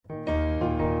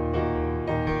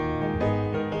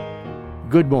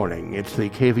Good morning. It's the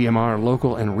KVMR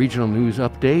local and regional news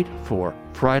update for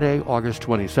Friday, August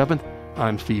 27th.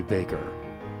 I'm Steve Baker.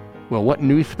 Well, what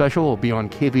news special will be on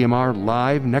KVMR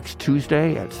live next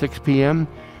Tuesday at 6 p.m.?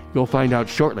 You'll find out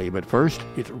shortly, but first,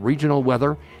 it's regional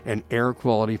weather and air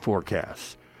quality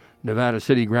forecasts. Nevada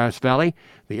City, Grass Valley,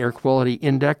 the air quality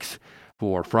index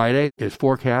for Friday is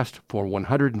forecast for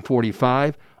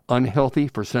 145, unhealthy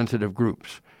for sensitive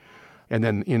groups. And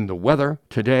then in the weather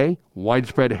today,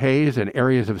 widespread haze and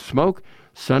areas of smoke,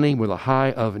 sunny with a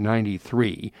high of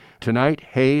 93. Tonight,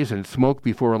 haze and smoke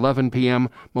before 11 p.m.,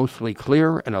 mostly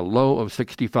clear and a low of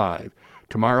 65.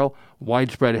 Tomorrow,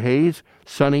 widespread haze,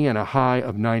 sunny and a high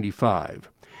of 95.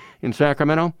 In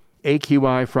Sacramento,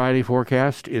 AQI Friday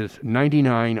forecast is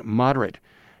 99, moderate.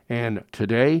 And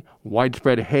today,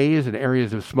 widespread haze and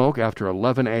areas of smoke after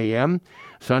 11 a.m.,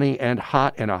 sunny and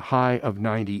hot and a high of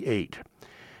 98.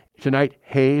 Tonight,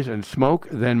 haze and smoke,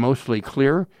 then mostly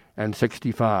clear, and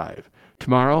 65.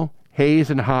 Tomorrow,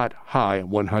 haze and hot, high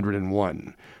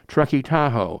 101. Truckee,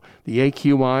 Tahoe, the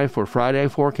AQI for Friday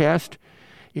forecast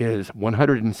is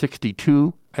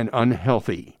 162 and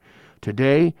unhealthy.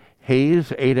 Today,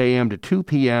 haze 8 a.m. to 2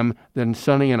 p.m., then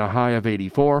sunny and a high of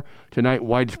 84. Tonight,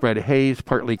 widespread haze,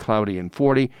 partly cloudy and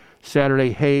 40.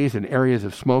 Saturday, haze and areas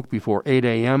of smoke before 8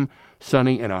 a.m.,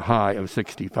 sunny and a high of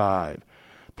 65.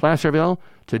 Placerville,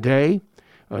 today,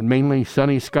 a mainly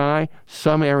sunny sky,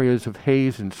 some areas of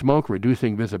haze and smoke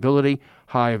reducing visibility,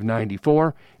 high of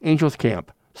 94. Angels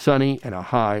Camp, sunny and a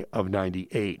high of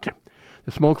 98.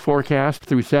 The smoke forecast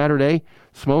through Saturday,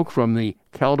 smoke from the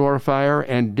Caldor Fire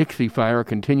and Dixie Fire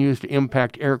continues to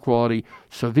impact air quality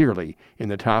severely in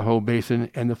the Tahoe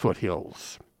Basin and the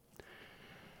foothills.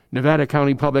 Nevada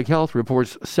County Public Health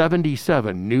reports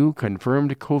 77 new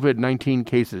confirmed COVID-19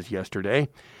 cases yesterday.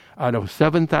 Out of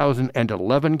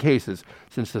 7,011 cases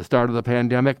since the start of the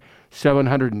pandemic,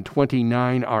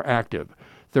 729 are active.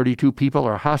 32 people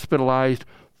are hospitalized,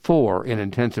 4 in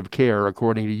intensive care,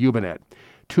 according to Ubinet.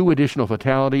 2 additional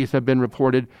fatalities have been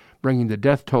reported, bringing the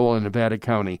death toll in Nevada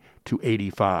County to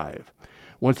 85.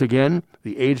 Once again,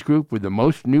 the age group with the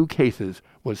most new cases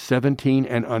was 17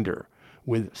 and under,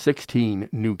 with 16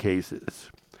 new cases.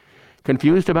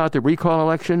 Confused about the recall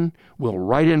election? Will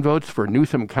write-in votes for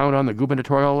Newsom count on the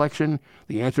gubernatorial election?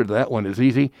 The answer to that one is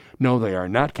easy. No, they are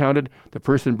not counted. The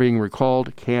person being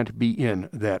recalled can't be in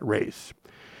that race.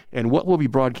 And what will be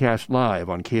broadcast live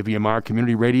on KVMR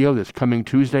Community Radio this coming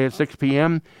Tuesday at 6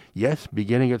 p.m.? Yes,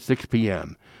 beginning at 6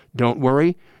 p.m. Don't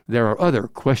worry, there are other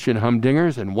question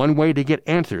humdingers, and one way to get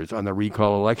answers on the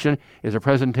recall election is a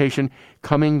presentation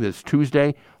coming this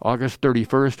Tuesday, August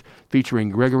 31st, featuring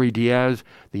Gregory Diaz,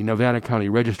 the Nevada County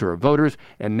Register of Voters,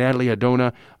 and Natalie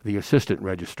Adona, the Assistant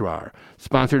Registrar.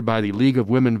 Sponsored by the League of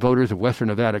Women Voters of Western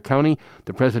Nevada County,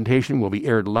 the presentation will be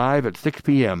aired live at 6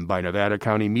 p.m. by Nevada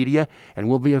County Media and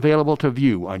will be available to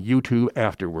view on YouTube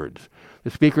afterwards. The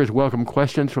speakers welcome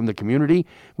questions from the community,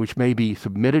 which may be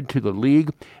submitted to the League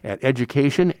at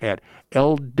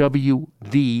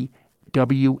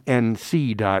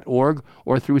education@lwvwnc.org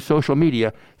or through social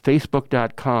media,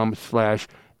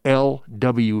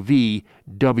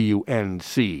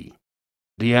 facebook.com/LWVWNC.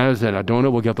 Diaz and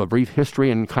Adona will give a brief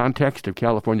history and context of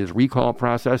California's recall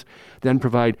process, then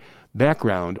provide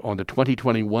background on the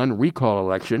 2021 recall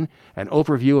election, an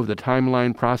overview of the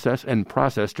timeline process and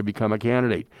process to become a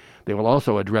candidate. They will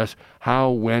also address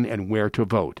how, when, and where to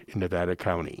vote in Nevada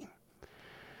County.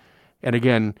 And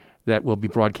again, that will be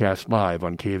broadcast live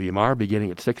on KVMR beginning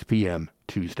at 6 p.m.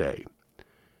 Tuesday.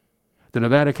 The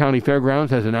Nevada County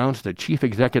Fairgrounds has announced that Chief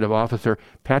Executive Officer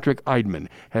Patrick Eidman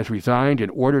has resigned in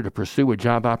order to pursue a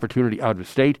job opportunity out of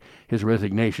state. His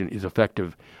resignation is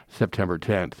effective September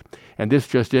 10th. And this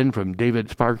just in from David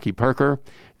Sparky Parker.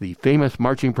 The famous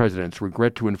marching presidents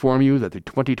regret to inform you that the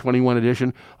 2021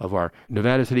 edition of our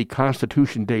Nevada City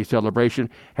Constitution Day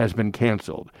celebration has been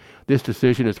canceled. This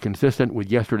decision is consistent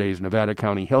with yesterday's Nevada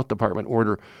County Health Department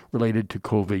order related to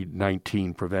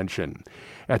COVID-19 prevention.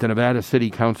 At the Nevada City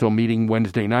Council meeting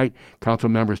Wednesday night, council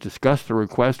members discussed the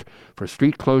request for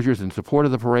street closures in support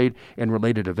of the parade and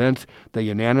related events. They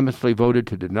unanimously voted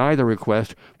to deny the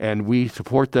request, and we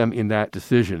support them in that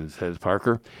decision, says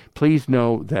Parker. Please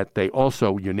know that they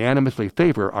also unanimously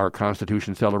favor our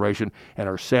Constitution celebration and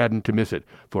are saddened to miss it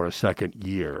for a second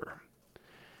year.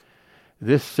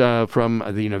 This from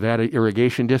the Nevada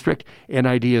Irrigation District.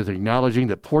 NID is acknowledging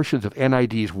that portions of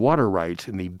NID's water rights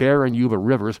in the Bear and Yuba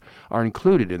rivers are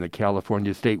included in the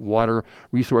California State Water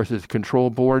Resources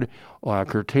Control Board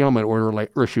curtailment order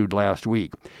issued last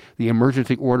week. The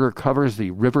emergency order covers the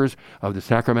rivers of the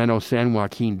Sacramento-San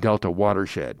Joaquin Delta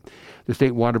watershed. The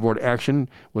State Water Board action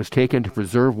was taken to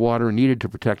preserve water needed to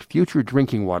protect future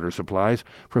drinking water supplies,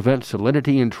 prevent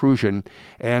salinity intrusion,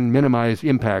 and minimize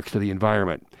impacts to the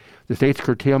environment. The state's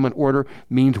curtailment order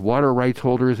means water rights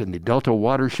holders in the Delta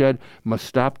watershed must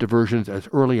stop diversions as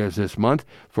early as this month.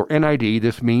 For NID,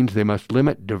 this means they must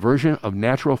limit diversion of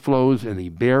natural flows in the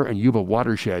Bear and Yuba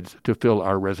watersheds to fill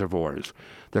our reservoirs.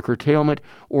 The curtailment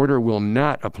order will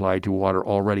not apply to water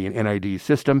already in NID's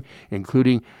system,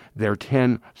 including their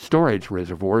 10 storage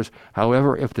reservoirs.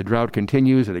 However, if the drought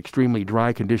continues and extremely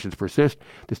dry conditions persist,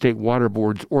 the State Water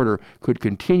Board's order could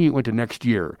continue into next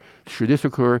year. Should this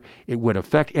occur, it would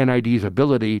affect NID's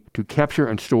ability to capture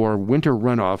and store winter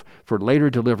runoff for later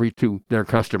delivery to their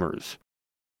customers.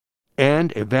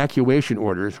 And evacuation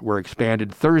orders were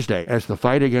expanded Thursday as the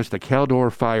fight against the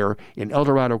Caldor fire in El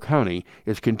Dorado County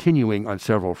is continuing on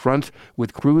several fronts,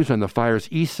 with crews on the fire's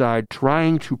east side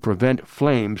trying to prevent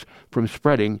flames from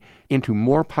spreading into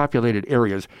more populated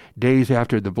areas days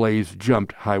after the blaze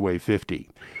jumped Highway 50.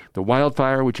 The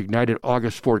wildfire, which ignited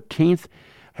August 14th,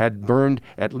 had burned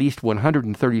at least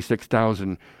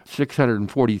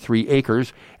 136,643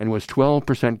 acres and was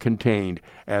 12% contained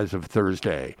as of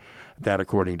Thursday. That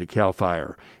according to CAL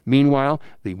FIRE. Meanwhile,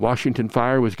 the Washington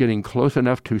fire was getting close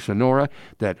enough to Sonora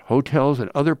that hotels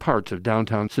and other parts of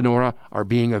downtown Sonora are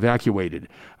being evacuated,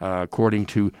 according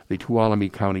to the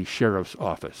Tuolumne County Sheriff's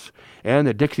Office. And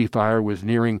the Dixie Fire was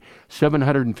nearing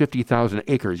 750,000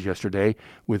 acres yesterday,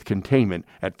 with containment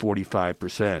at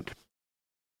 45%.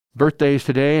 Birthdays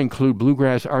today include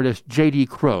bluegrass artist J.D.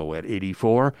 Crowe at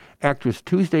 84, actress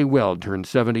Tuesday Weld turned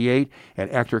 78, and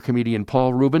actor-comedian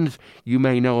Paul Reubens, you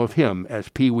may know of him as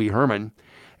Pee Wee Herman,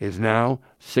 is now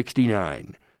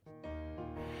 69.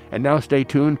 And now stay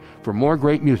tuned for more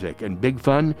great music and big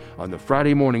fun on the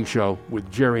Friday Morning Show with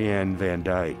Jerry Ann Van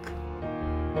Dyke.